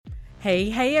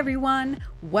Hey everyone!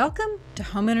 Welcome to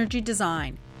Home Energy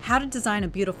Design, how to design a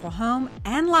beautiful home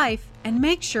and life and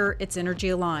make sure it's energy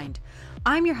aligned.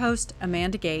 I'm your host,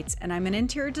 Amanda Gates, and I'm an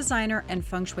interior designer and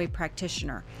feng shui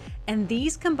practitioner. And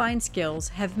these combined skills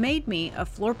have made me a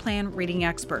floor plan reading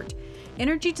expert.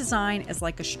 Energy design is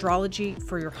like astrology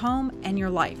for your home and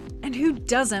your life. And who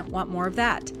doesn't want more of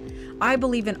that? I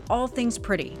believe in all things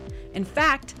pretty. In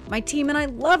fact, my team and I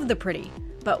love the pretty.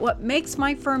 But what makes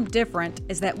my firm different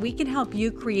is that we can help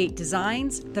you create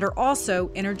designs that are also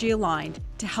energy aligned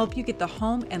to help you get the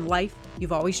home and life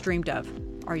you've always dreamed of.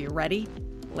 Are you ready?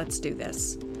 Let's do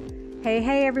this.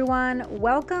 Hey everyone.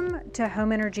 Welcome to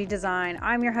Home Energy Design.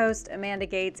 I'm your host, Amanda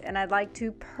Gates, and I'd like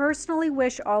to personally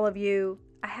wish all of you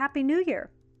a Happy New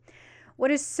Year. What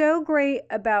is so great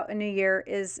about a new year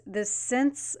is this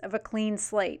sense of a clean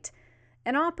slate.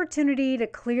 An opportunity to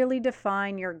clearly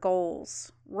define your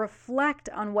goals, reflect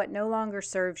on what no longer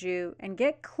serves you, and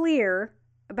get clear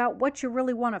about what you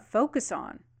really want to focus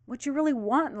on, what you really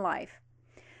want in life.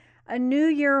 A new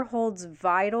year holds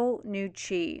vital new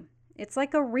chi. It's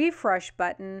like a refresh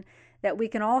button that we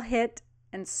can all hit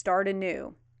and start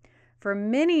anew. For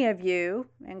many of you,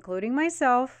 including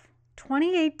myself,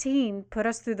 2018 put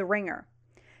us through the ringer.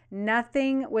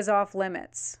 Nothing was off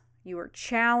limits. You were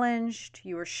challenged,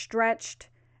 you were stretched,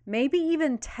 maybe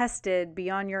even tested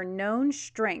beyond your known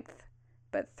strength.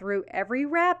 But through every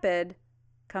rapid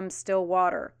comes still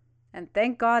water. And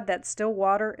thank God that still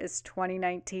water is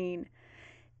 2019.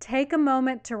 Take a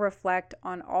moment to reflect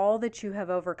on all that you have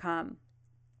overcome,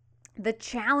 the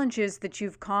challenges that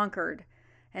you've conquered,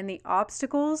 and the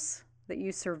obstacles that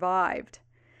you survived.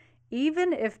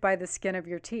 Even if by the skin of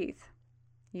your teeth,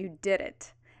 you did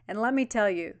it. And let me tell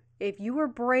you, if you were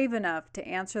brave enough to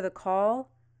answer the call,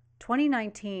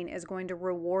 2019 is going to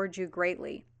reward you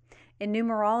greatly. In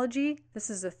numerology,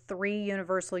 this is a 3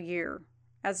 universal year,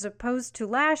 as opposed to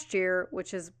last year,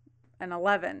 which is an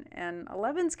 11, and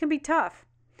 11s can be tough.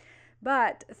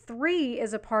 But 3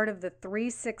 is a part of the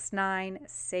 369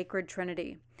 Sacred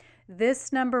Trinity.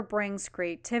 This number brings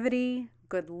creativity,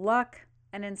 good luck,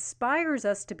 and inspires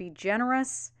us to be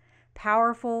generous,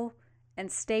 powerful,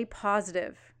 and stay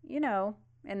positive,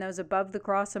 and those above the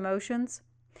cross emotions.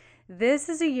 This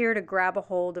is a year to grab a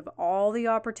hold of all the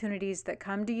opportunities that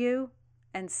come to you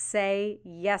and say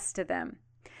yes to them.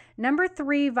 Number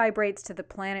 3 vibrates to the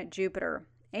planet Jupiter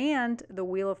and the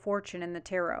Wheel of Fortune in the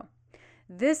tarot.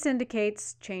 This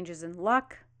indicates changes in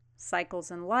luck,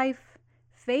 cycles in life,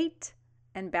 fate,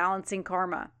 and balancing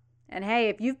karma. And hey,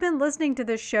 if you've been listening to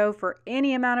this show for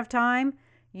any amount of time,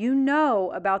 you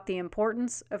know about the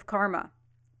importance of karma.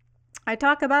 I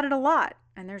talk about it a lot,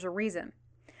 and there's a reason.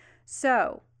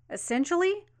 So,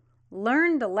 essentially,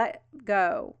 learn to let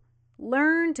go,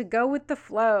 learn to go with the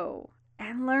flow,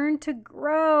 and learn to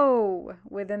grow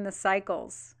within the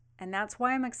cycles. And that's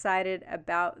why I'm excited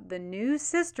about the new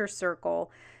sister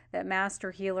circle that Master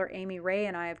Healer Amy Ray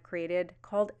and I have created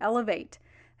called Elevate.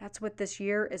 That's what this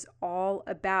year is all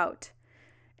about.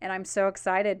 And I'm so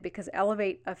excited because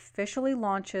Elevate officially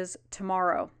launches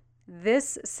tomorrow.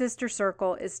 This sister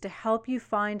circle is to help you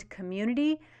find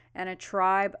community and a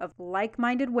tribe of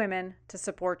like-minded women to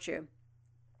support you.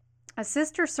 A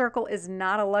sister circle is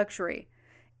not a luxury.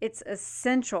 It's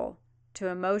essential to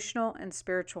emotional and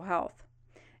spiritual health.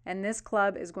 And this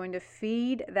club is going to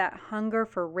feed that hunger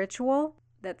for ritual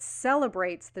that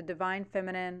celebrates the divine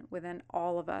feminine within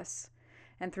all of us.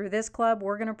 And through this club,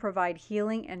 we're going to provide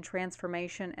healing and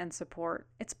transformation and support.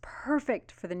 It's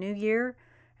perfect for the new year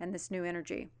and this new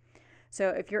energy.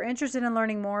 So if you're interested in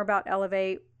learning more about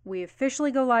Elevate, we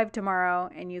officially go live tomorrow,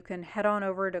 and you can head on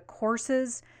over to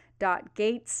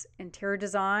courses.gates interior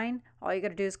design. All you got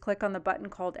to do is click on the button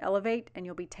called Elevate, and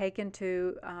you'll be taken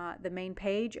to the main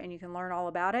page, and you can learn all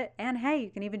about it. And hey, you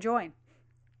can even join.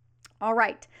 All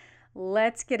right,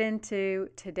 let's get into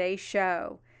today's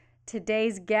show.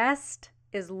 Today's guest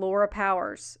is Laura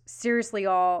Powers. Seriously,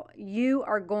 y'all, you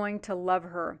are going to love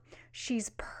her.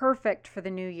 She's perfect for the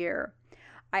new year.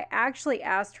 I actually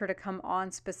asked her to come on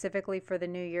specifically for the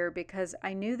new year because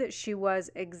I knew that she was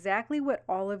exactly what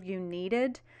all of you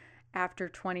needed after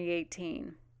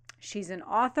 2018. She's an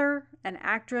author, an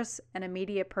actress, and a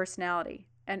media personality.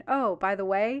 And oh, by the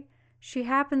way, she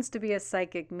happens to be a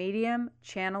psychic medium,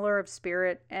 channeler of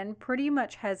spirit, and pretty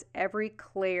much has every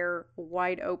clair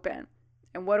wide open.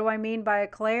 And what do I mean by a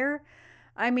clair?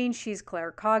 I mean she's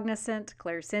claircognizant,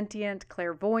 clairsentient,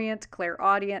 clairvoyant,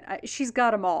 clairaudient. She's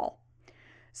got them all.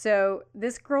 So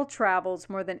this girl travels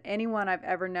more than anyone I've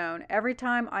ever known. Every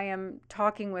time I am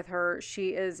talking with her,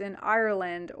 she is in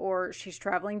Ireland, or she's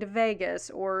traveling to Vegas,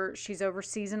 or she's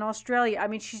overseas in Australia. I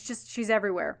mean, she's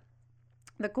everywhere.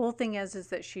 The cool thing is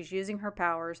that she's using her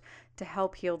powers to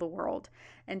help heal the world.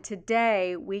 And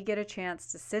today we get a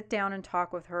chance to sit down and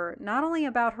talk with her, not only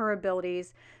about her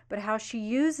abilities, but how she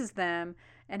uses them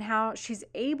and how she's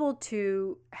able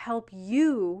to help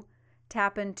you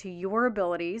tap into your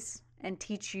abilities and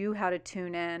teach you how to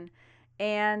tune in.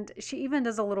 And she even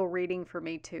does a little reading for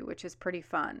me too, which is pretty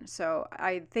fun. So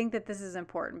I think that this is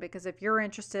important because if you're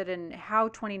interested in how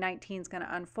 2019 is going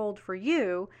to unfold for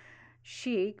you,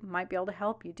 she might be able to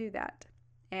help you do that.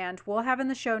 And we'll have in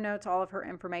the show notes all of her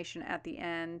information at the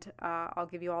end. I'll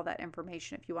give you all that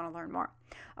information if you want to learn more.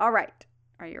 All right.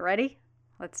 Are you ready?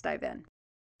 Let's dive in.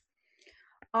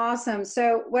 Awesome.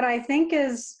 So what I think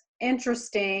is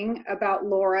interesting about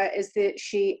Laura is that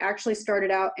she actually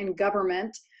started out in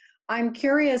government. I'm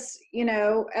curious,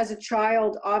 as a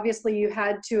child, obviously you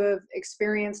had to have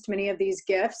experienced many of these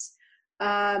gifts.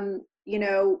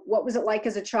 What was it like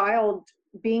as a child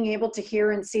being able to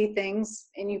hear and see things?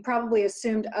 And you probably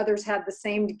assumed others had the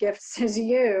same gifts as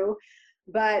you,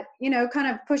 but, kind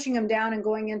of pushing them down and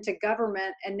going into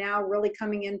government and now really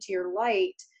coming into your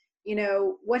light.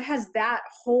 What has that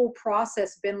whole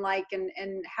process been like,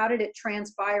 and how did it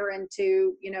transpire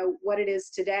into, what it is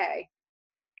today?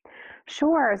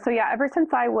 Sure. So yeah, ever since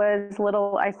I was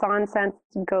little, I saw and sensed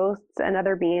ghosts and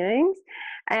other beings.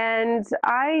 And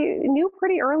I knew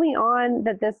pretty early on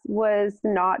that this was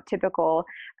not typical.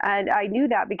 And I knew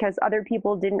that because other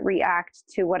people didn't react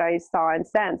to what I saw and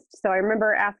sensed. So I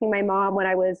remember asking my mom when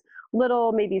I was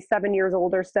little, maybe 7 years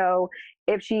old or so,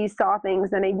 if she saw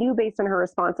things. And I knew based on her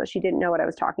response that she didn't know what I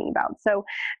was talking about. So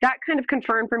that kind of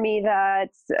confirmed for me that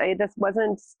this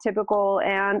wasn't typical.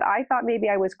 And I thought maybe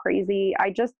I was crazy. I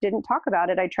just didn't talk about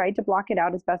it. I tried to block it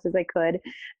out as best as I could.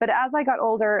 But as I got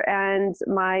older and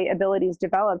my abilities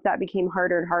developed, that became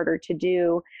harder and harder to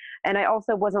do. And I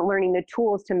also wasn't learning the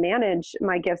tools to manage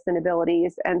my gifts and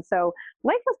abilities. And so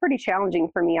life was pretty challenging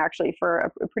for me, actually, for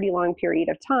a pretty long period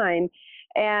of time.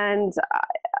 And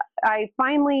I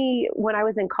finally, when I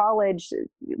was in college,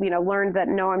 learned that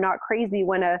no, I'm not crazy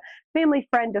when a family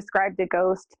friend described a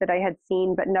ghost that I had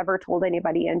seen but never told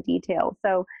anybody in detail.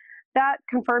 So that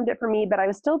confirmed it for me, but I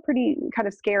was still pretty kind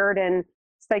of scared and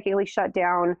psychically shut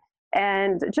down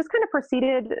and just kind of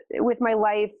proceeded with my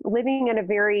life, living in a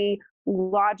very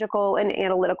logical and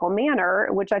analytical manner,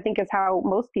 which I think is how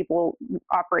most people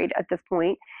operate at this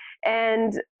point.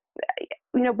 And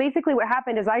basically what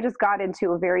happened is I just got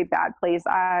into a very bad place.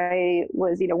 I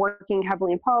was, working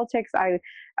heavily in politics. I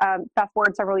fast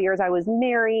forward several years, I was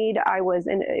married.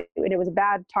 And it was a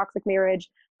bad, toxic marriage.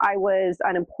 I was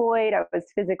unemployed. I was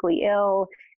physically ill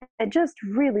and just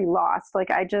really lost.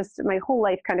 My whole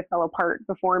life kind of fell apart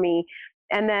before me.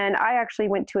 And then I actually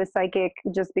went to a psychic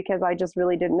just because I just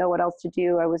really didn't know what else to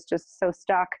do. I was just so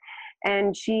stuck.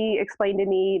 And she explained to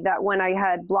me that when I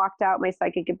had blocked out my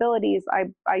psychic abilities,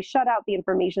 I shut out the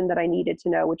information that I needed to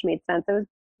know, which made sense. It was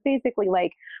basically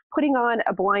like putting on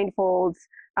a blindfold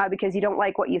because you don't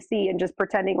like what you see and just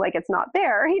pretending like it's not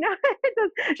there.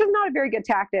 It's just not a very good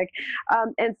tactic.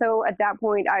 And so at that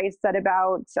point, I set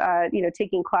about,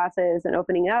 taking classes and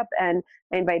opening up, and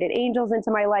I invited angels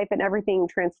into my life, and everything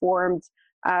transformed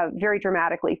very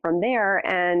dramatically from there.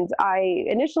 And I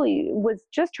initially was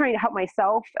just trying to help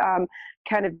myself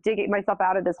kind of dig myself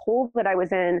out of this hole that I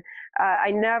was in.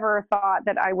 I never thought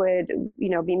that I would,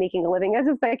 be making a living as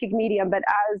a psychic medium. But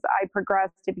as I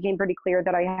progressed, it became pretty clear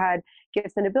that I had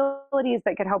gifts and abilities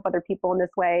that could help other people in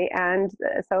this way. And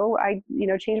so I,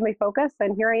 changed my focus,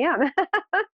 and here I am.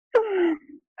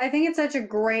 I think it's such a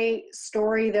great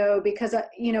story, though, because,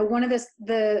 one of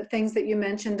the things that you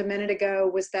mentioned a minute ago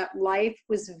was that life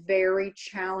was very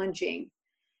challenging.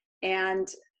 And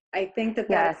I think that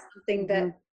that is something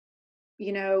that,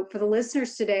 for the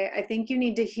listeners today, I think you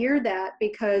need to hear that,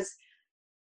 because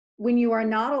when you are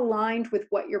not aligned with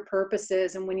what your purpose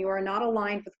is, and when you are not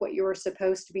aligned with what you are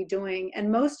supposed to be doing,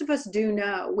 and most of us do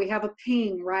know, we have a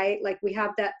ping, right? Like we have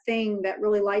that thing that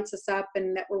really lights us up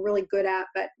and that we're really good at,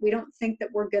 but we don't think that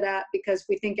we're good at because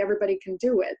we think everybody can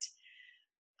do it.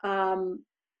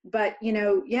 But,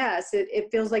 yes, it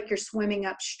feels like you're swimming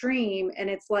upstream, and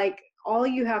it's like all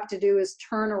you have to do is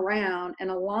turn around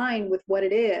and align with what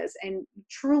it is and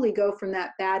truly go from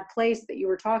that bad place that you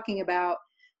were talking about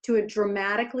to a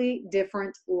dramatically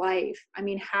different life. I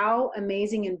mean, how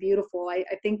amazing and beautiful. I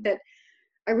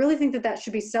really think that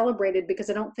should be celebrated, because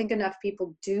I don't think enough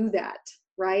people do that,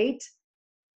 right?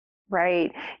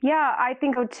 Right. Yeah, I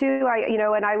think so too.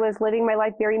 And I was living my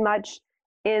life very much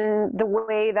in the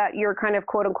way that you're kind of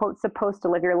quote unquote supposed to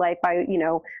live your life. I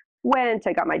went,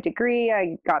 I got my degree,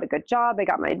 I got a good job, I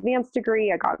got my advanced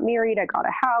degree, I got married, I got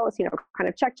a house, kind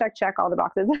of check, check, check all the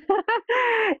boxes.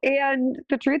 And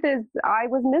the truth is, I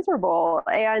was miserable.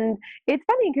 And it's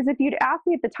funny because if you'd asked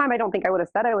me at the time, I don't think I would have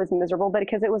said I was miserable, but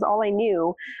because it was all I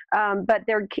knew. But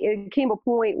it came a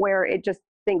point where it just,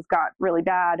 things got really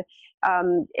bad.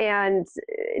 And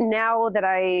now that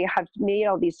I have made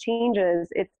all these changes,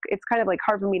 it's kind of like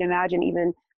hard for me to imagine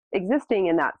even existing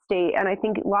in that state. And I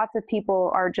think lots of people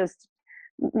are just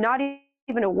not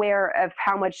even aware of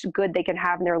how much good they can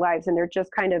have in their lives. And they're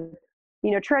just kind of,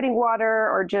 treading water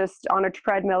or just on a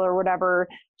treadmill or whatever,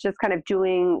 just kind of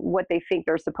doing what they think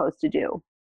they're supposed to do.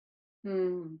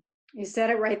 Hmm. You said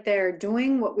it right there,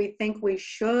 doing what we think we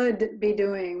should be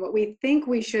doing, what we think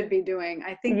we should be doing.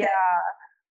 I think Yeah,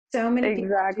 that so many people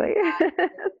do exactly. that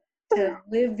to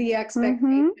live the Hmm.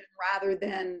 expectation rather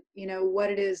than, what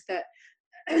it is that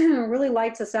really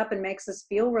lights us up and makes us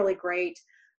feel really great.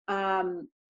 Um,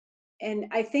 and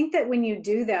I think that when you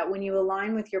do that, when you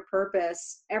align with your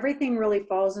purpose, everything really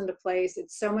falls into place.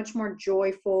 It's so much more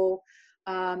joyful,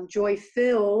 joy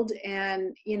filled.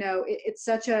 And, it's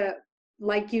such a,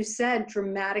 like you said,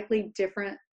 dramatically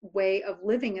different way of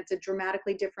living. It's a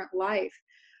dramatically different life.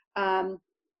 Um,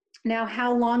 Now,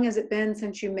 how long has it been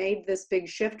since you made this big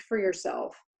shift for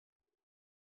yourself?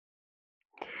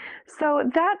 So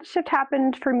that shift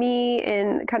happened for me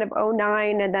in kind of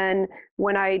 '09, and then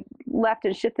when I left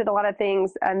and shifted a lot of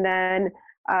things, and then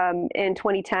in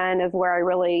 2010 is where I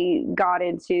really got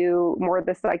into more of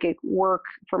the psychic work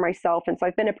for myself. And so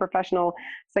I've been a professional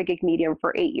psychic medium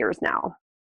for 8 years now.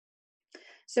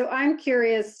 So I'm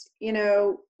curious,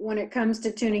 when it comes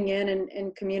to tuning in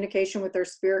and communication with our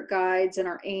spirit guides and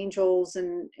our angels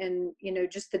and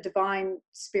just the divine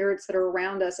spirits that are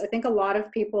around us. I think a lot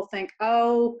of people think,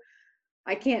 oh,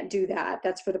 I can't do that.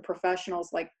 That's for the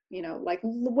professionals, like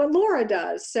what Laura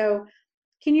does. So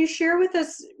can you share with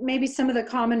us maybe some of the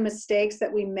common mistakes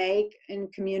that we make in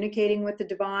communicating with the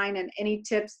divine and any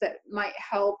tips that might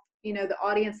help, the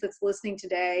audience that's listening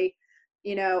today?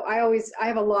 I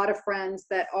have a lot of friends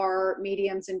that are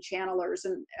mediums and channelers.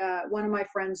 And one of my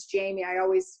friends, Jamie, I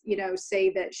always, say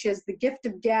that she has the gift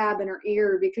of gab in her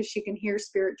ear because she can hear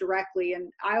spirit directly.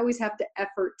 And I always have to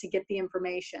effort to get the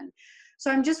information. So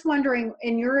I'm just wondering,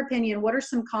 in your opinion, what are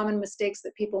some common mistakes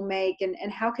that people make and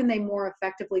how can they more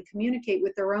effectively communicate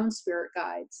with their own spirit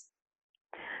guides?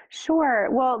 Sure.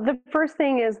 Well, the first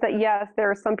thing is that yes, there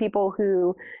are some people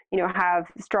who, have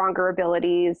stronger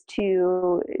abilities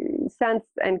to sense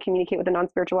and communicate with the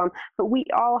non-spiritual realm, but we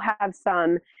all have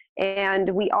some, and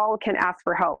we all can ask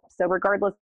for help. So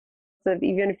regardless of,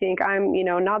 even if you think I'm,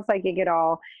 not psychic at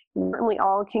all, certainly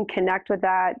all can connect with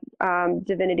that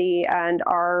divinity and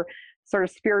our sort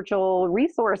of spiritual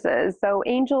resources. So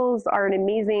angels are an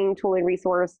amazing tool and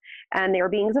resource, and they're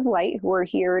beings of light who are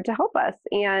here to help us.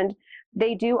 And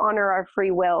they do honor our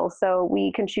free will. So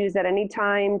we can choose at any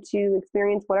time to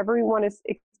experience whatever we want to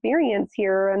experience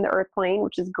here in the earth plane,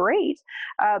 which is great.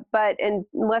 But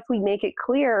unless we make it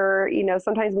clear,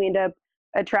 sometimes we end up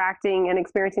attracting and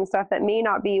experiencing stuff that may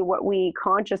not be what we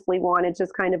consciously want. It's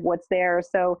just kind of what's there.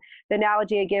 So the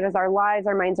analogy I give is our lives,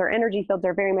 our minds, our energy fields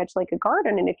are very much like a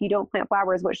garden. And if you don't plant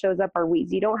flowers, what shows up are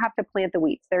weeds. You don't have to plant the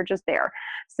weeds. They're just there.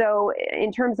 So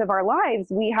in terms of our lives,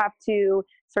 we have to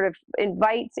sort of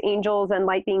invite angels and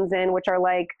light beings in, which are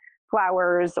like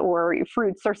flowers or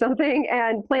fruits or something,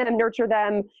 and plant them, nurture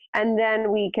them, and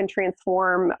then we can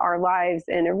transform our lives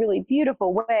in a really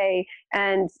beautiful way.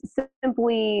 And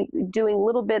simply doing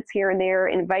little bits here and there,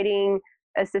 inviting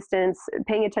assistance,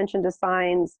 paying attention to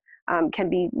signs, can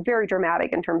be very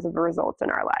dramatic in terms of the results in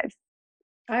our lives.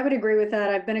 I would agree with that.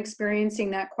 I've been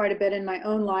experiencing that quite a bit in my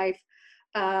own life.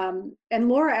 And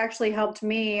Laura actually helped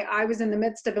me. I was in the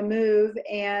midst of a move,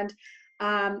 and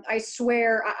I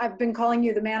swear I've been calling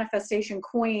you the manifestation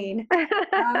queen.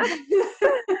 Uh,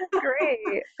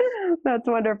 Great. That's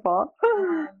wonderful.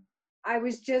 I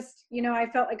was just, I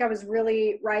felt like I was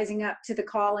really rising up to the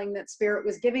calling that Spirit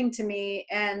was giving to me.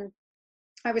 And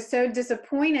I was so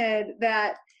disappointed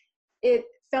that it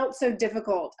felt so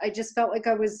difficult. I just felt like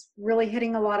I was really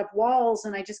hitting a lot of walls.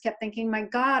 And I just kept thinking, my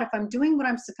God, if I'm doing what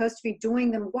I'm supposed to be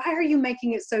doing, then why are you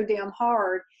making it so damn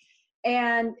hard?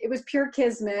 And it was pure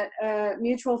kismet. A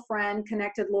mutual friend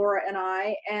connected Laura and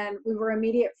I, and we were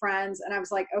immediate friends. And I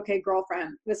was like, okay,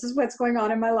 girlfriend, this is what's going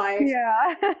on in my life.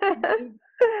 Yeah.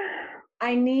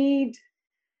 I need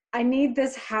I need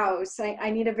this house. I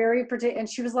need a very particular, and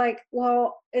she was like,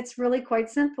 well, it's really quite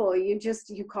simple. You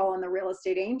call on the real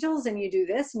estate angels and you do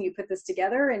this and you put this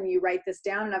together and you write this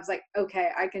down. And I was like,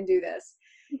 okay, I can do this.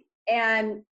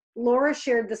 And Laura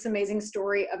shared this amazing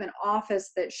story of an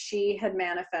office that she had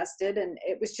manifested. And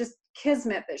it was just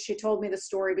kismet that she told me the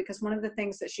story, because one of the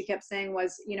things that she kept saying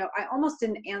was, I almost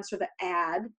didn't answer the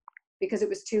ad because it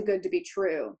was too good to be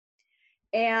true.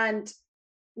 And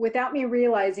without me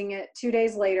realizing it, 2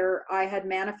 days later, I had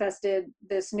manifested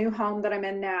this new home that I'm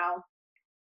in now.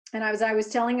 And I was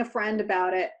telling a friend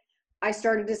about it, I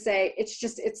started to say,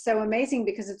 it's so amazing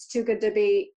because it's too good to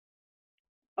be,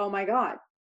 oh my God,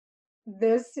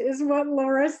 this is what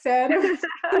Laura said.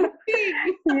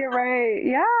 You're right.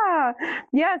 Yeah.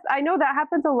 Yes, I know that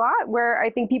happens a lot where I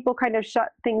think people kind of shut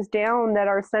things down that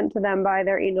are sent to them by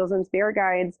their angels and spirit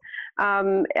guides.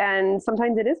 And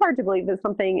sometimes it is hard to believe that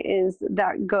something is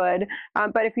that good.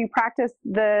 But if you practice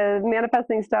the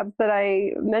manifesting steps that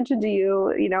I mentioned to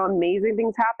you, amazing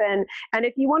things happen. And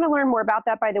if you want to learn more about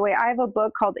that, by the way, I have a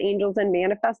book called Angels and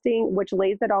Manifesting, which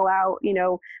lays it all out,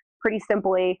 pretty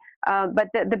simply. But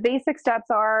the basic steps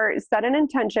are set an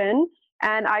intention.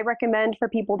 And I recommend for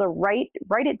people to write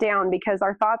it down, because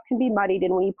our thoughts can be muddied.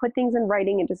 And when you put things in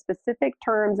writing into specific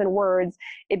terms and words,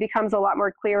 it becomes a lot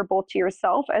more clear both to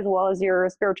yourself as well as your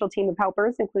spiritual team of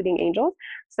helpers, including angels.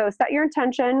 So set your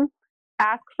intention,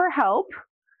 ask for help,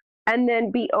 and then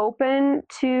be open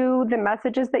to the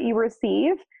messages that you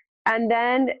receive, and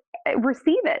then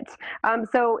receive it.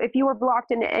 So if you are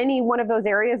blocked in any one of those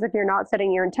areas, if you're not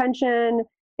setting your intention,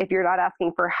 if you're not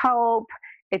asking for help,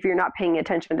 if you're not paying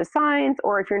attention to signs,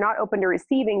 or if you're not open to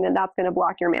receiving, then that's going to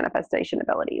block your manifestation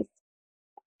abilities.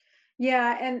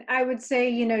 Yeah, and I would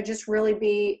say, just really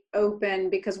be open,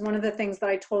 because one of the things that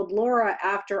I told Laura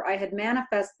after I had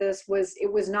manifest this was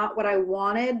it was not what I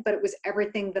wanted, but it was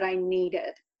everything that I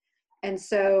needed. And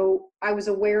so I was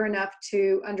aware enough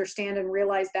to understand and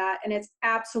realize that. And it's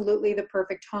absolutely the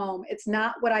perfect home. It's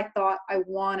not what I thought I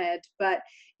wanted, but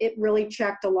it really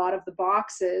checked a lot of the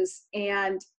boxes.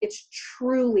 And it's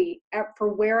truly,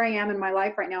 for where I am in my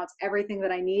life right now, it's everything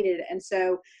that I needed. And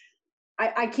so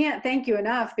I can't thank you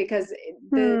enough, because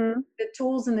the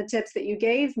tools and the tips that you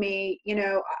gave me,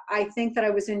 I think that I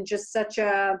was in just such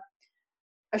a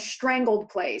strangled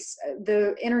place.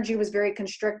 The energy was very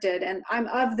constricted, and I'm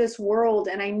of this world,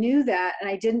 and I knew that, and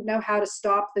I didn't know how to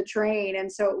stop the train.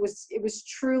 And so it was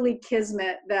truly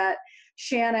kismet that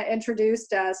Shanna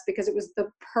introduced us, because it was the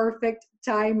perfect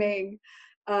timing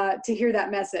to hear that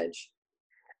message.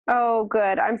 Oh,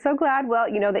 good. I'm so glad. Well,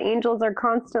 the angels are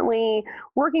constantly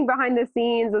working behind the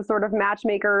scenes as sort of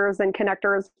matchmakers and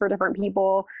connectors for different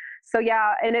people. So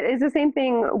yeah, and it is the same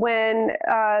thing when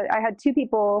I had two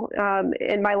people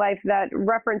in my life that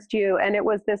referenced you, and it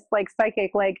was this like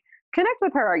psychic, like, connect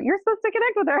with her. You're supposed to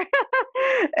connect with her.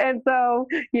 And so,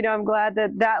 I'm glad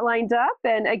that that lined up.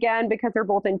 And again, because they're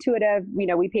both intuitive,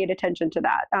 we paid attention to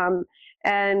that.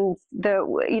 And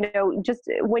just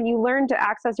when you learn to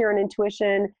access your own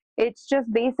intuition, it's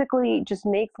just basically just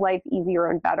makes life easier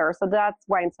and better. So that's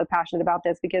why I'm so passionate about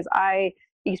this, because I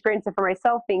experienced it for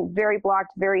myself, being very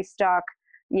blocked, very stuck,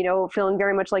 feeling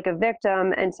very much like a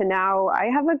victim. And so now I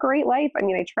have a great life. I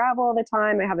mean, I travel all the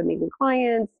time. I have amazing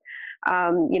clients.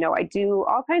 I do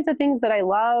all kinds of things that I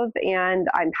love, and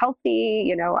I'm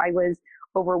healthy. I was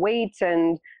overweight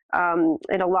and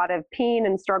in a lot of pain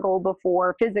and struggle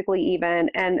before, physically even,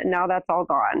 and now that's all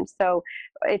gone. So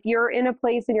if you're in a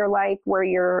place in your life where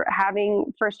you're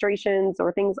having frustrations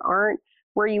or things aren't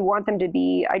where you want them to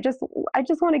be, I just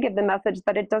want to give the message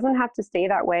that it doesn't have to stay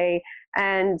that way,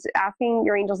 and asking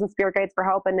your angels and spirit guides for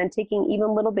help, and then taking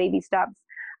even little baby steps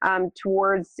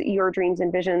towards your dreams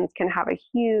and visions can have a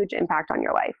huge impact on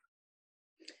your life.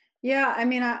 Yeah, I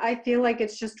mean, I feel like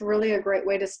it's just really a great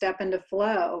way to step into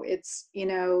flow. It's,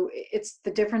 it's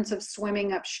the difference of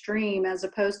swimming upstream as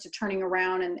opposed to turning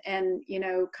around and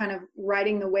kind of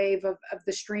riding the wave of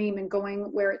the stream and going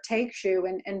where it takes you,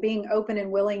 and being open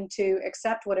and willing to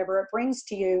accept whatever it brings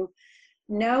to you,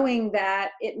 knowing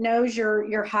that it knows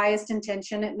your highest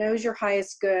intention, it knows your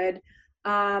highest good,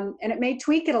 and it may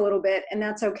tweak it a little bit, and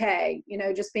that's okay,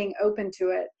 just being open to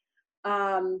it.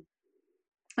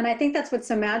 And I think that's what's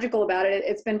so magical about it.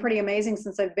 It's been pretty amazing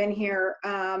since I've been here.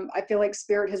 I feel like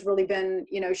spirit has really been,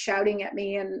 shouting at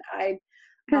me, and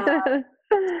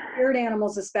spirit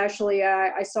animals especially.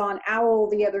 I saw an owl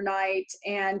the other night,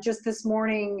 and just this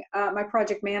morning, my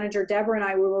project manager Deborah and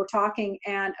I, we were talking,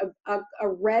 and a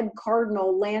red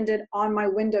cardinal landed on my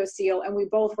windowsill, and we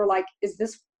both were like, "Is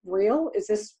this real? Is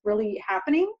this really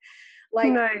happening?"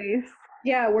 Like, nice.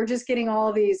 Yeah, we're just getting all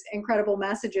of these incredible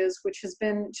messages, which has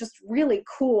been just really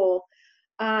cool.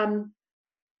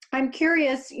 I'm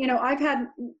curious, I've had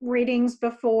readings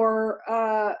before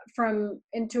from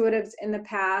intuitives in the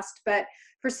past, but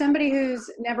For somebody who's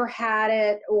never had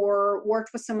it or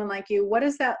worked with someone like you, what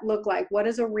does that look like? What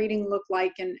does a reading look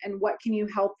like, and what can you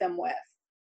help them with?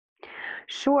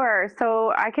 Sure.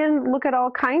 So I can look at all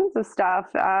kinds of stuff.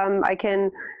 I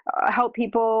can help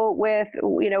people with,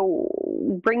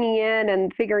 bringing in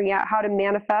and figuring out how to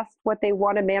manifest what they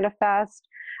want to manifest.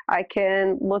 I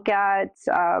can look at,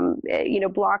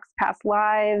 blocks, past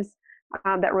lives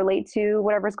that relate to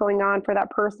whatever's going on for that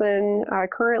person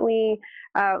currently.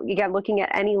 Again, looking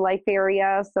at any life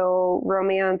area. So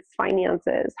romance,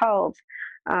 finances, health,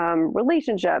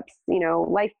 relationships,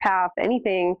 life path,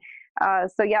 anything.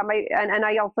 So yeah, and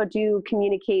I also do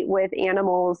communicate with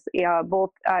animals,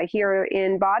 both here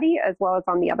in body as well as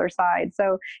on the other side.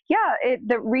 So yeah,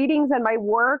 the readings and my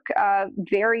work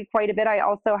vary quite a bit. I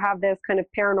also have this kind of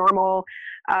paranormal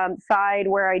side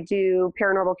where I do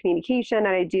paranormal communication, and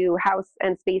I do house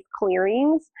and space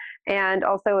clearings, and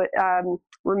also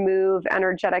remove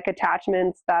energetic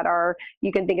attachments that are,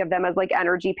 you can think of them as like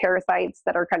energy parasites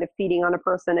that are kind of feeding on a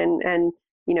person and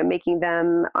making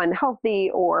them unhealthy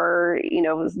or,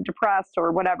 depressed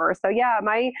or whatever. So yeah,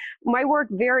 my work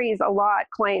varies a lot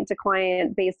client to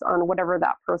client based on whatever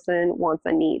that person wants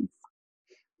and needs.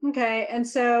 Okay. And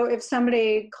so if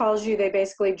somebody calls you, they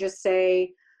basically just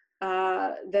say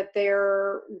that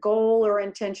their goal or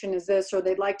intention is this, or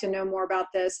they'd like to know more about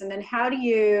this. And then how do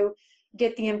you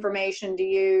get the information? Do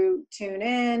you tune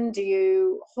in? Do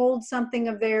you hold something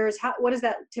of theirs? What does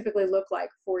that typically look like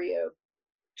for you?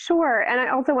 Sure. And I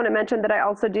also want to mention that I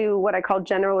also do what I call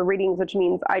general readings, which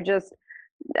means I just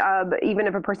even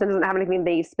if a person doesn't have anything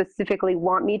they specifically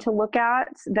want me to look at,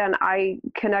 then I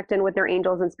connect in with their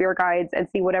angels and spirit guides and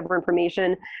see whatever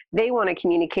information they want to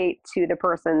communicate to the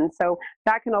person. So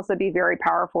that can also be very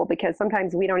powerful because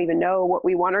sometimes we don't even know what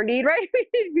we want or need,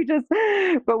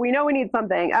 right? But we know we need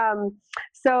something.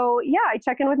 So yeah, I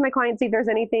check in with my clients, see if there's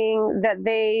anything that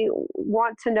they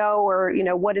want to know or,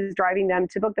 what is driving them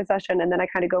to book the session. And then I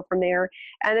kind of go from there.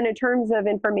 And then in terms of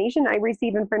information, I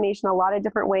receive information a lot of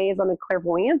different ways. I'm a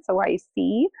clairvoyant, so I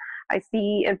see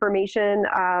information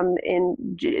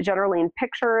generally in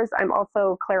pictures. I'm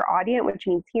also clairaudient, which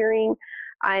means hearing.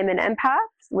 I'm an empath,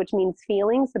 which means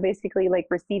feeling. So basically, like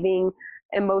receiving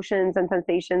emotions and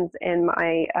sensations in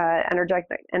my energetic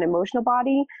and emotional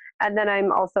body. And then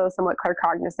I'm also somewhat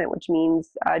claircognizant, which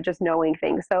means just knowing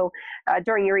things. So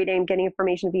during your reading, I'm getting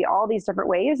information via all these different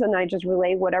ways, and I just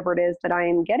relay whatever it is that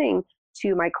I'm getting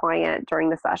to my client during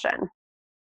the session.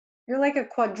 You're like a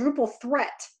quadruple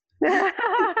threat.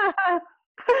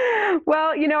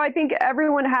 Well, I think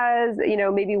everyone has,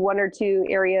 maybe one or two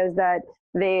areas that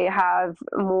they have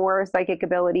more psychic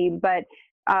ability, but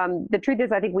the truth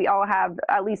is, I think we all have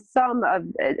at least some of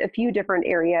a few different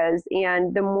areas.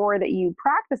 And the more that you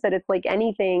practice it, it's like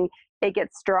anything, it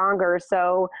gets stronger.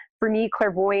 So for me,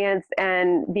 clairvoyance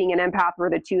and being an empath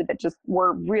were the two that just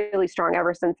were really strong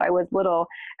ever since I was little.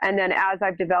 And then as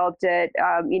I've developed it,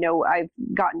 I've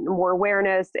gotten more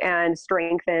awareness and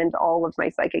strengthened all of my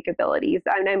psychic abilities.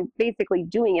 And I'm basically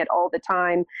doing it all the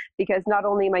time because not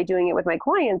only am I doing it with my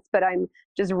clients, but I'm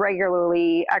just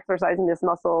regularly exercising this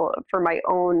muscle for my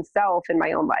own self in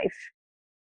my own life.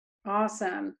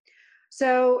 Awesome.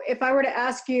 So if I were to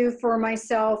ask you for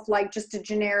myself, like just a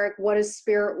generic, what does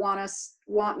spirit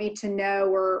want me to know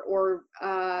or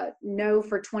know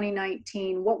for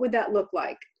 2019? What would that look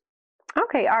like?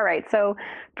 Okay, all right. So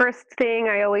first thing,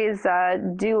 I always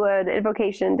do an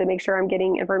invocation to make sure I'm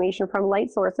getting information from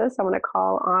light sources. So I'm going to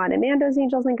call on Amanda's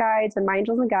angels and guides and my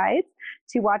angels and guides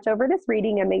to watch over this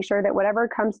reading and make sure that whatever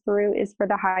comes through is for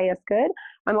the highest good.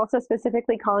 I'm also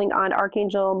specifically calling on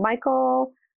Archangel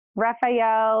Michael,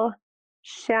 Raphael,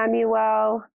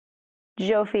 Shamuel,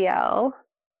 Jophiel,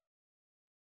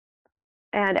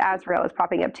 and Azrael is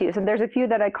popping up too. So there's a few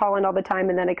that I call in all the time,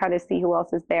 and then I kind of see who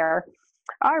else is there.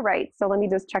 All right, so let me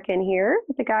just check in here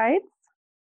with the guides.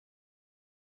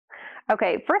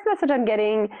 Okay, first message I'm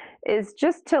getting is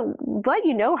just to let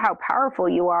you know how powerful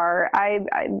you are.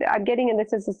 I'm getting, and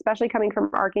this is especially coming from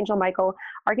Archangel Michael.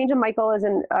 Archangel Michael is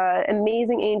an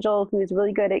amazing angel who's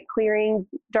really good at clearing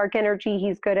dark energy.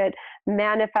 He's good at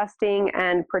manifesting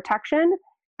and protection.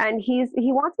 And he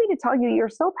wants me to tell you you're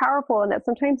so powerful, and that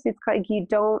sometimes it's like you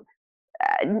don't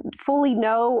fully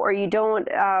know, or you don't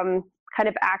kind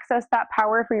of access that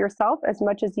power for yourself as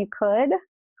much as you could.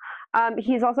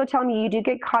 He's also telling me you do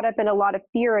get caught up in a lot of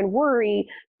fear and worry,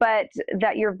 but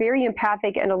that you're very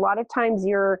empathic, and a lot of times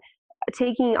you're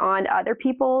taking on other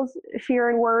people's fear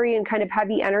and worry and kind of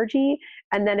heavy energy,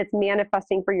 and then it's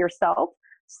manifesting for yourself.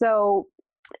 So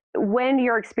when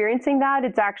you're experiencing that,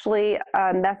 it's actually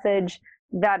a message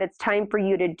that it's time for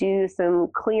you to do some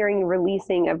clearing,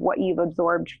 releasing of what you've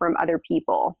absorbed from other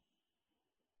people.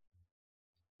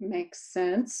 Makes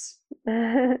sense.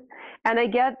 And I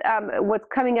get what's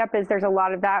coming up is there's a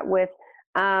lot of that with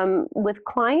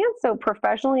clients, so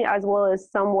professionally as well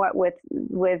as somewhat with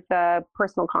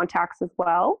personal contacts as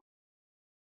well.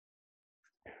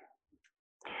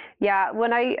 Yeah,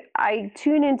 when I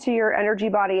tune into your energy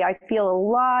body, I feel a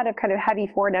lot of kind of heavy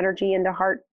foreign energy in the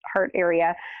heart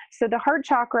area. So the heart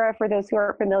chakra, for those who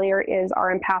aren't familiar, is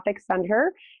our empathic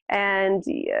center. And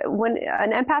when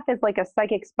an empath is like a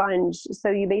psychic sponge, so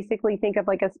you basically think of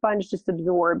like a sponge just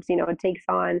absorbs, it takes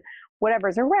on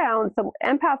whatever's around. So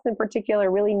empaths in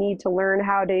particular really need to learn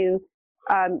how to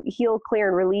heal, clear,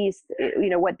 and release,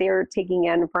 what they're taking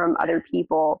in from other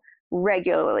people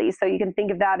regularly. So you can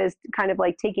think of that as kind of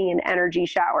like taking an energy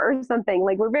shower or something.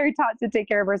 Like, we're very taught to take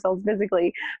care of ourselves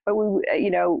physically, but we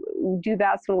do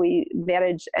best when we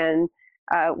manage and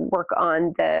work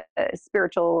on the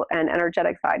spiritual and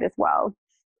energetic side as well.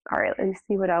 All right, let me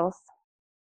see what else.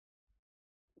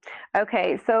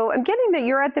 Okay, so I'm getting that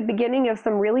you're at the beginning of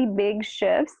some really big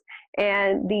shifts,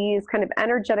 and these kind of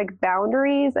energetic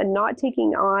boundaries and not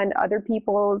taking on other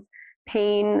people's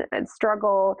pain and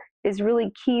struggle is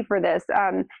really key for this.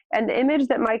 And the image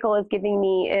that Michael is giving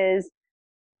me is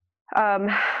um,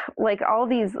 like all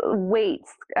these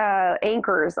weights,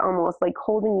 anchors almost like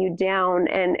holding you down.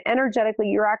 And energetically,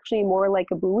 you're actually more like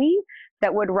a buoy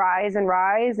that would rise and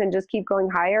rise and just keep going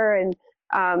higher and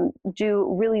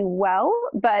do really well.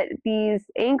 But these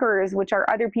anchors, which are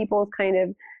other people's kind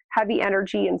of heavy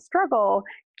energy and struggle,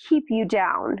 keep you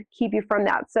down, keep you from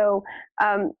that. So,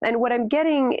 and what I'm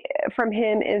getting from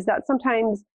him is that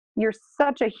sometimes you're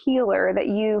such a healer that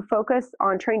you focus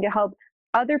on trying to help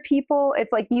other people.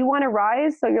 It's like you want to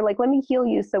rise, so you're like, let me heal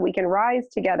you so we can rise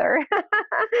together.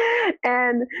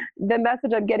 And the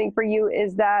message I'm getting for you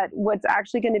is that what's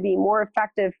actually going to be more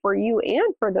effective for you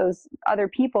and for those other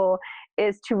people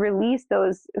is to release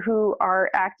those who are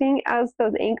acting as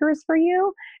those anchors for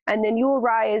you, and then you will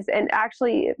rise. And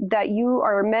actually, that you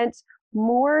are meant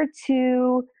more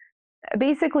to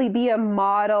basically be a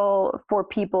model for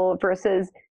people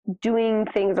versus doing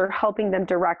things or helping them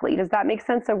directly. Does that make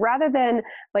sense? So rather than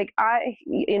like,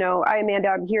 Amanda,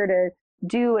 I'm here to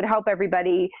do and help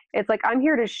everybody. It's like, I'm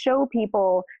here to show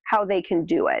people how they can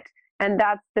do it. And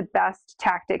that's the best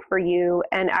tactic for you,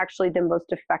 and actually the most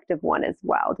effective one as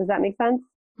well. Does that make sense?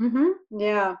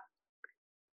 Yeah.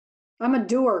 I'm a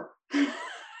doer.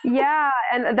 Yeah,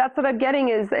 and that's what I'm getting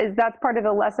is that's part of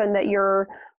the lesson that you're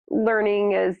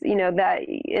learning is, that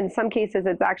in some cases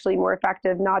it's actually more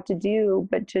effective not to do,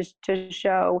 but to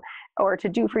show or to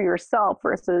do for yourself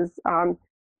versus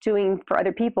doing for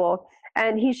other people.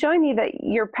 And he's showing me that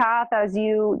your path, as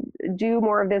you do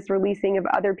more of this releasing of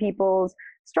other people's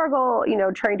struggle,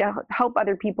 trying to help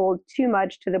other people too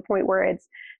much to the point where it's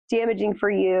damaging for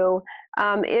you,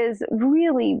 is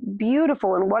really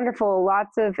beautiful and wonderful.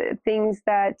 Lots of things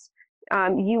that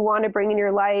you want to bring in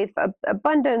your life,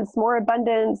 abundance, more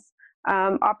abundance,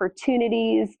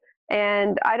 opportunities.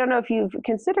 And I don't know if you've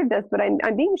considered this, but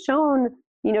I'm being shown,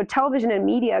 television and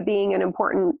media being an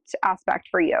important aspect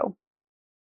for you.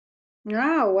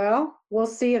 Oh, well, we'll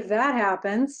see if that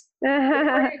happens. You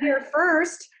heard it here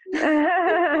first.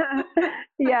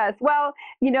 Yes. Well,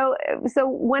 so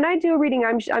when I do a reading,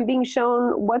 I'm being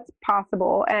shown what's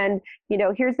possible. And,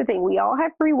 here's the thing, we all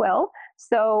have free will.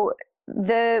 So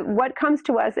what comes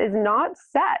to us is not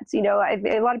set.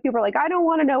 A lot of people are like, I don't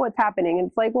want to know what's happening. And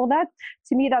it's like, well,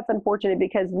 to me, that's unfortunate,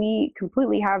 because we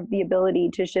completely have the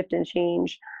ability to shift and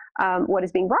change what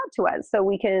is being brought to us. So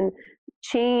we can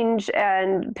change,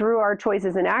 and through our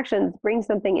choices and actions, bring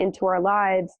something into our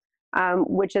lives,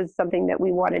 which is something that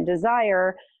we want and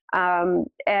desire.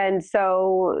 And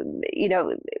so,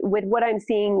 with what I'm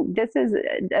seeing, this is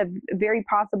a very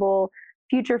possible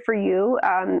future for you.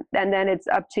 And then it's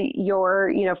up to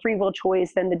your, free will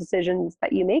choice and the decisions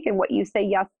that you make and what you say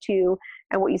yes to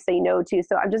and what you say no to.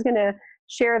 So I'm just going to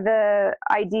share the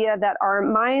idea that our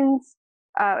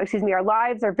our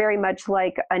lives are very much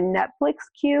like a Netflix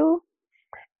queue.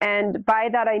 And by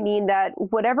that, I mean that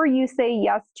whatever you say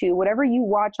yes to, whatever you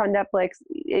watch on Netflix,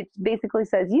 it basically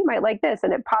says you might like this,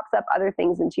 and it pops up other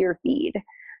things into your feed.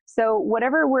 So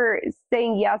whatever we're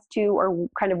saying yes to or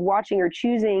kind of watching or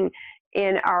choosing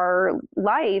in our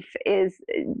life is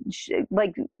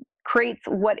like creates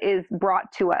what is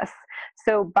brought to us.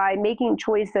 So by making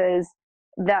choices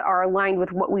that are aligned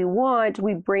with what we want,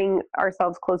 we bring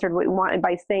ourselves closer to what we want. And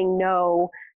by saying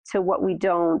no to what we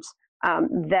don't,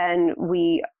 then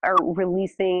we are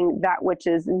releasing that which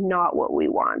is not what we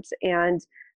want, and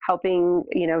helping,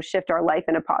 shift our life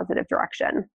in a positive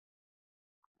direction.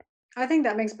 I think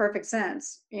that makes perfect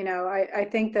sense. I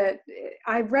think that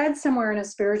I read somewhere in a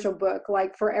spiritual book,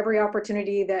 like for every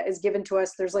opportunity that is given to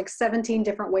us, there's like 17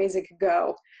 different ways it could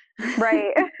go.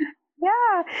 Right.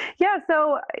 Yeah. Yeah.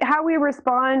 So how we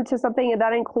respond to something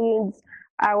that includes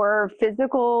our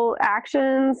physical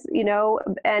actions,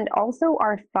 and also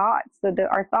our thoughts. So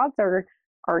our thoughts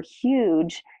are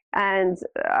huge. And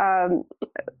um,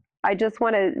 I just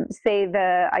want to say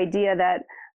the idea that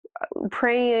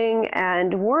praying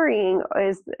and worrying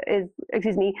is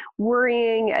excuse me,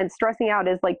 worrying and stressing out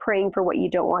is like praying for what you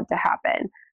don't want to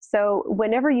happen. So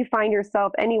whenever you find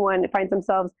yourself, anyone finds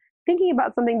themselves thinking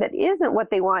about something that isn't what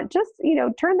they want, just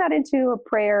turn that into a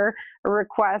prayer, a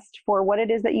request for what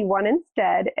it is that you want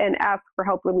instead, and ask for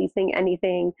help releasing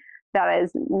anything that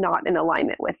is not in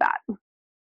alignment with that.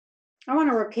 I want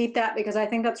to repeat that because I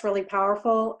think that's really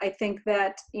powerful. I think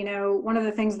that, one of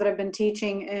the things that I've been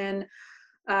teaching in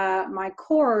my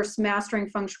course, Mastering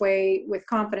Feng Shui with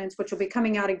Confidence, which will be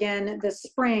coming out again this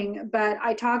spring, but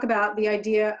I talk about the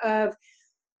idea of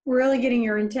really getting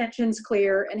your intentions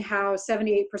clear and how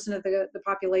 78% of the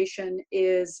population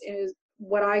is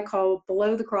what I call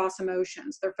below the cross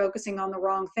emotions. They're focusing on the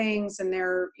wrong things, and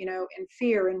they're, in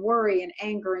fear and worry and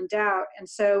anger and doubt. And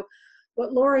so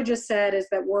what Laura just said is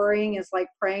that worrying is like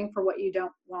praying for what you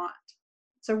don't want.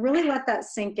 So really let that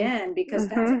sink in, because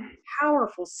that's a Hmm.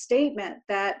 powerful statement,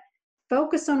 that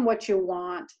focus on what you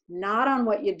want, not on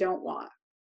what you don't want.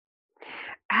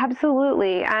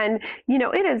 Absolutely. And,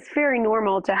 it is very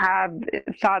normal to have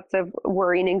thoughts of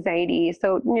worry and anxiety.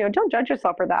 So, don't judge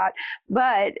yourself for that.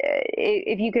 But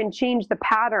if you can change the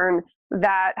pattern,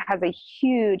 that has a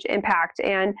huge impact.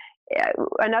 And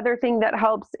another thing that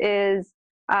helps is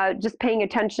just paying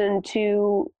attention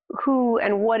to who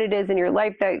and what it is in your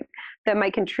life that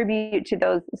might contribute to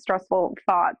those stressful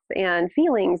thoughts and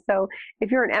feelings. So if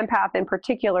you're an empath in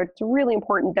particular, it's really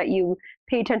important that you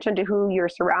pay attention to who you're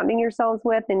surrounding yourselves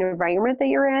with and the environment that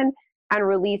you're in, and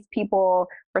release people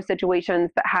or situations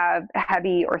that have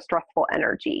heavy or stressful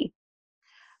energy.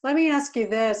 Let me ask you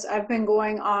this. I've been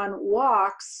going on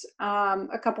walks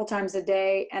a couple times a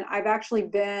day, and I've actually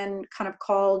been kind of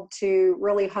called to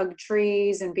really hug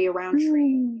trees and be around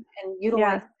trees Mm. and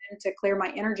utilize Yes. them to clear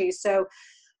my energy. So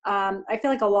I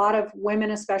feel like a lot of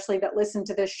women, especially that listen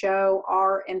to this show,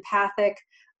 are empathic.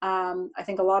 I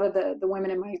think a lot of the women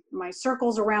in my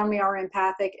circles around me are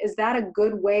empathic. Is that a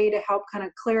good way to help kind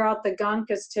of clear out the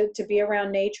gunk, is to be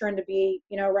around nature and to be,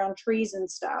 around trees and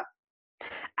stuff?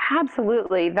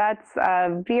 Absolutely. That's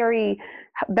very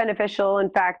beneficial. In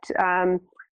fact,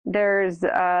 there's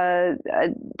a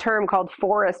term called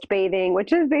forest bathing,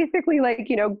 which is basically like,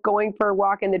 going for a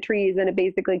walk in the trees, and it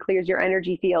basically clears your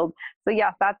energy field. So,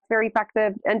 yes, that's very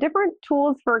effective. And different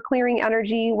tools for clearing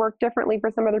energy work differently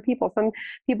for some other people. Some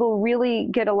people really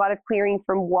get a lot of clearing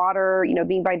from water,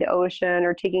 being by the ocean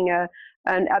or taking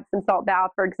an Epsom salt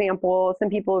bath, for example. Some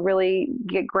people really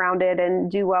get grounded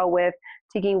and do well with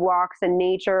taking walks in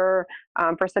nature.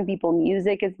 For some people,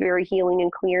 music is very healing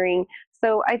and clearing.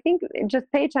 So I think just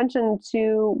pay attention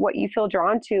to what you feel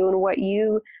drawn to and what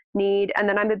you need. And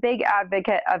then I'm a big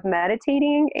advocate of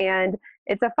meditating. And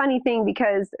it's a funny thing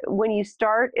because when you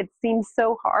start, it seems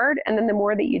so hard. And then the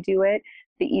more that you do it,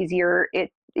 the easier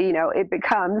it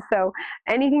becomes. So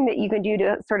anything that you can do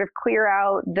to sort of clear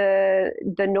out the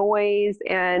noise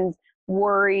and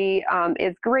worry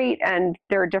is great. And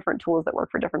there are different tools that work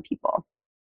for different people.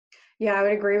 Yeah, I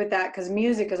would agree with that, because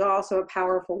music is also a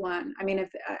powerful one. I mean, if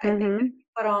I think if Hmm. you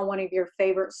put on one of your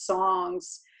favorite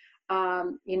songs,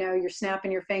 you're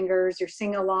snapping your fingers, you're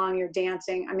singing along, you're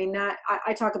dancing. I mean, that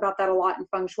I talk about that a lot in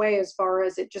feng shui, as far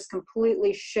as it just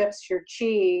completely shifts your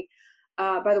chi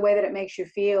by the way that it makes you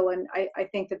feel. And I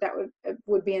think that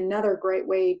would be another great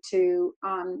way to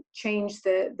change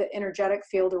the energetic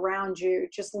field around you.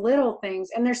 Just little things,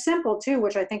 and they're simple too,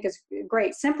 which I think is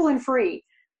great, simple and free.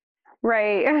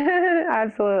 Right.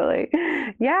 Absolutely.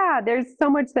 Yeah, there's so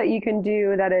much that you can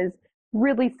do that is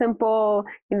really simple.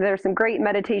 There's some great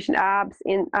meditation apps.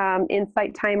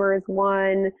 Insight Timer is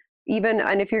one. Even,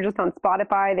 and if you're just on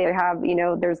Spotify, they have,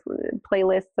 there's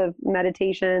playlists of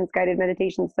meditations, guided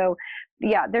meditations. So,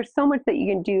 yeah, there's so much that you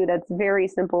can do that's very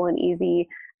simple and easy.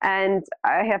 And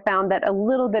I have found that a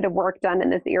little bit of work done in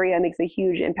this area makes a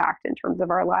huge impact in terms of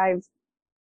our lives.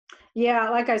 Yeah,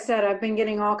 like I said, I've been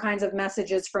getting all kinds of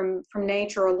messages from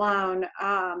nature alone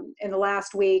in the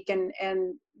last week, and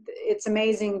it's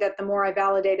amazing that the more I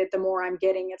validate it, the more I'm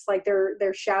getting. It's like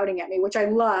they're shouting at me, which I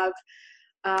love.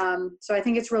 So I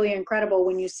think it's really incredible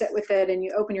when you sit with it and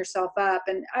you open yourself up.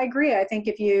 And I agree. I think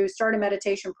if you start a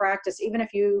meditation practice, even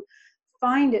if you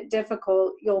find it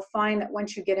difficult, you'll find that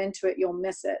once you get into it, you'll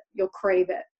miss it, you'll crave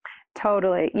it.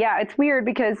 Totally. Yeah, it's weird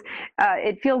because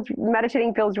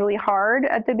meditating feels really hard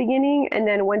at the beginning, and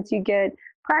then once you get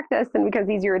practice and becomes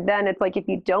easier, then it's like if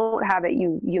you don't have it,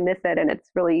 you miss it, and it's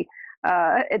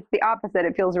the opposite.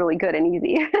 It feels really good and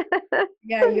easy.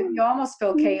 Yeah, you almost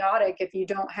feel chaotic if you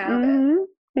don't have it. Hmm.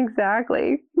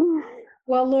 Exactly.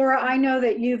 Well, Laura, I know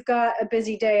that you've got a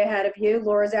busy day ahead of you.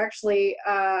 Laura's actually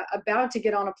about to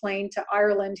get on a plane to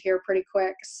Ireland here pretty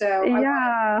quick. So I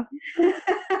Yeah. want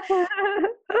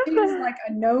she is like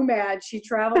a nomad. She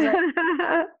travels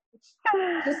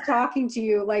just talking to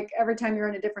you, like every time you're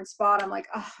in a different spot, I'm like,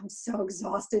 oh, I'm so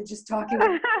exhausted just talking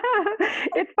with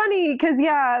It's funny because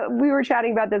yeah, we were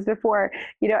chatting about this before.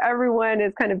 Everyone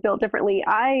is kind of built differently.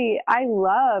 I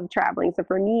love traveling, so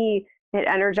for me, it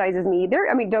energizes me.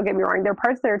 I mean, don't get me wrong, there are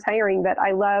parts that are tiring, but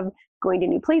I love going to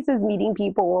new places, meeting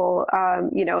people,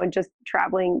 and just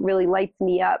traveling really lights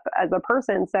me up as a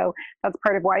person. So that's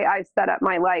part of why I've set up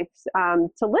my life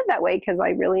to live that way because I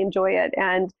really enjoy it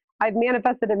and I've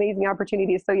manifested amazing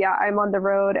opportunities. So yeah, I'm on the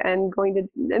road and going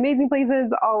to amazing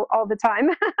places all the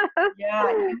time. Yeah,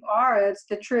 you are. It's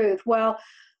the truth. Well,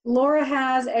 Laura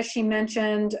has, as she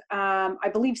mentioned, I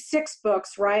believe 6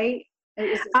 books, right?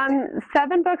 Is it six?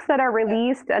 7 books that are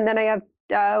released, and then I have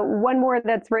one more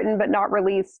that's written but not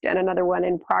released, and another one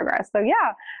in progress. So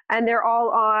yeah, and they're all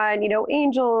on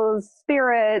angels,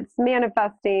 spirits,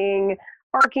 manifesting,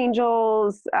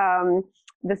 archangels,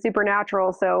 the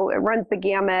supernatural. So it runs the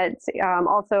gamut.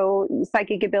 Also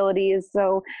psychic abilities.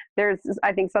 So there's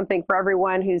I think something for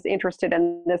everyone who's interested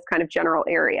in this kind of general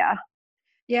area.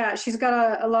 Yeah, she's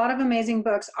got a lot of amazing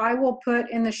books. I will put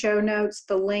in the show notes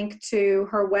the link to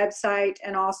her website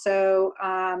and also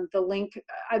the link.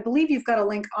 I believe you've got a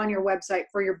link on your website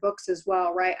for your books as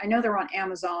well, right? I know they're on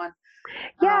Amazon.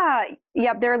 Uh, Yeah,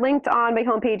 yeah, they're linked on my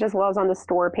homepage as well as on the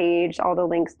store page, all the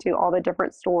links to all the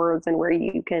different stores and where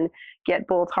you can get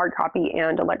both hard copy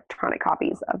and electronic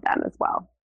copies of them as well.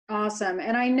 Awesome.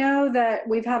 And I know that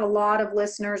we've had a lot of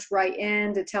listeners write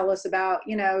in to tell us about,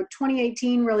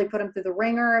 2018 really put them through the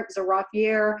ringer. It was a rough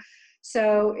year.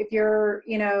 So if you're,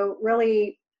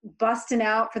 really busting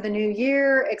out for the new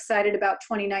year, excited about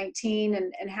 2019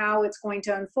 and how it's going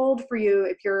to unfold for you,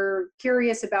 if you're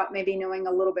curious about maybe knowing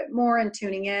a little bit more and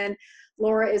tuning in,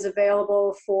 Laura is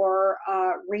available for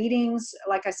readings.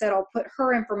 Like I said, I'll put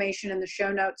her information in the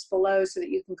show notes below so that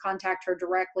you can contact her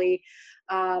directly.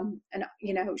 And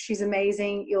she's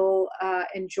amazing. You'll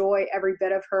enjoy every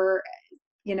bit of her,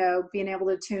 being able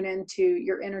to tune into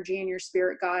your energy and your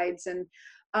spirit guides and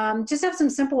just have some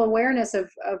simple awareness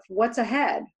of what's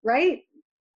ahead, right?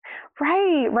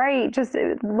 Right, right. Just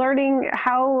learning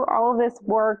how all of this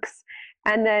works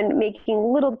and then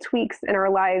making little tweaks in our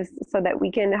lives so that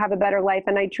we can have a better life.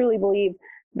 And I truly believe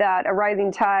that a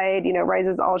rising tide,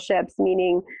 rises all ships,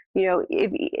 meaning,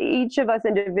 if each of us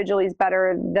individually is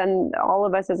better, then all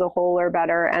of us as a whole are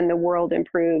better and the world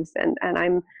improves. And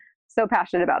I'm so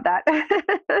passionate about that.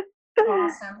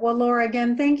 Awesome. Well, Laura,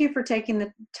 again, thank you for taking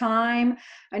the time.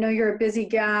 I know you're a busy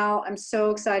gal. I'm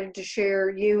so excited to share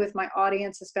you with my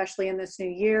audience, especially in this new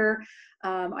year.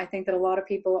 I think that a lot of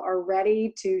people are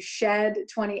ready to shed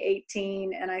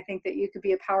 2018, and I think that you could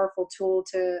be a powerful tool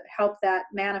to help that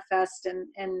manifest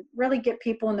and really get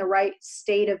people in the right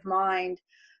state of mind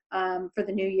for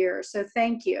the new year. So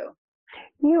thank you.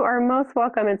 You are most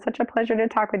welcome. It's such a pleasure to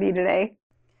talk with you today.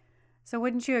 So,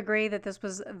 wouldn't you agree that this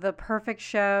was the perfect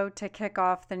show to kick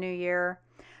off the new year?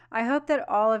 I hope that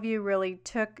all of you really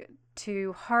took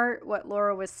to heart what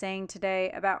Laura was saying today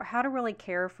about how to really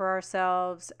care for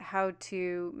ourselves, how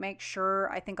to make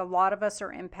sure. I think a lot of us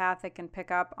are empathic and pick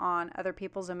up on other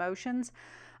people's emotions.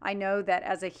 I know that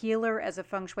as a healer, as a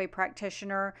feng shui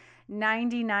practitioner,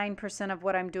 99% of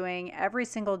what I'm doing every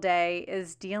single day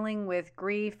is dealing with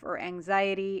grief or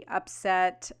anxiety,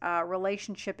 upset,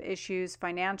 relationship issues,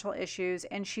 financial issues.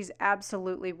 And she's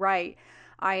absolutely right.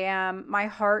 My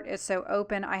heart is so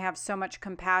open. I have so much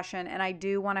compassion and I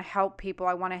do want to help people.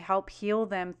 I want to help heal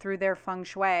them through their feng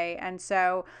shui. And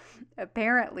so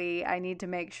apparently I need to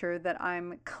make sure that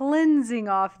I'm cleansing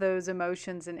off those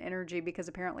emotions and energy because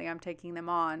apparently I'm taking them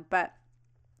on. But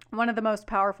one of the most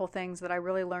powerful things that I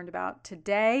really learned about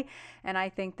today, and I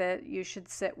think that you should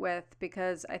sit with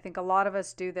because I think a lot of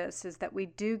us do this, is that we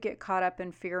do get caught up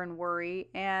in fear and worry.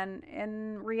 And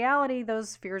in reality,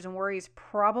 those fears and worries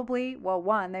probably, well,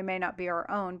 one, they may not be our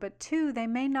own, but two, they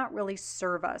may not really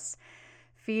serve us.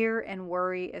 Fear and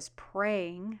worry is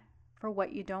praying for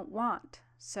what you don't want.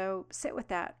 So sit with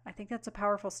that. I think that's a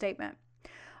powerful statement.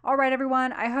 All right,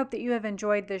 everyone, I hope that you have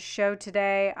enjoyed this show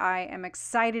today. I am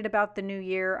excited about the new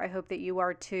year. I hope that you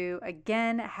are too.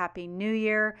 Again, Happy New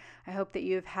Year. I hope that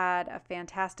you've had a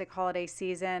fantastic holiday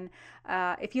season.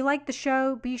 If you like the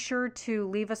show, be sure to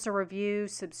leave us a review,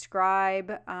 subscribe.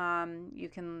 You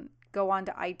can go on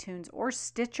to iTunes or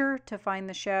Stitcher to find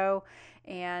the show.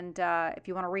 And if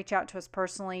you want to reach out to us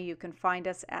personally, you can find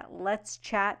us at Let's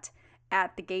Chat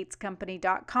at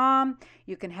thegatescompany.com.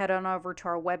 You can head on over to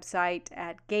our website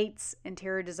at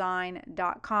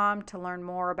gatesinteriordesign.com to learn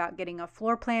more about getting a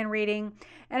floor plan reading.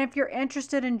 And if you're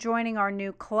interested in joining our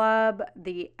new club,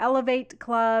 the Elevate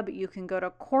Club, you can go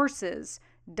to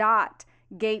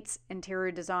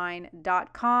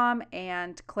courses.gatesinteriordesign.com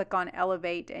and click on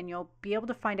Elevate, and you'll be able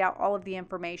to find out all of the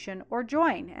information or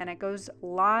join. And it goes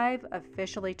live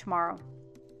officially tomorrow.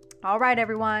 All right,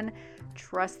 everyone.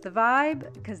 Trust the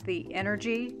vibe because the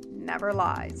energy never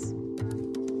lies.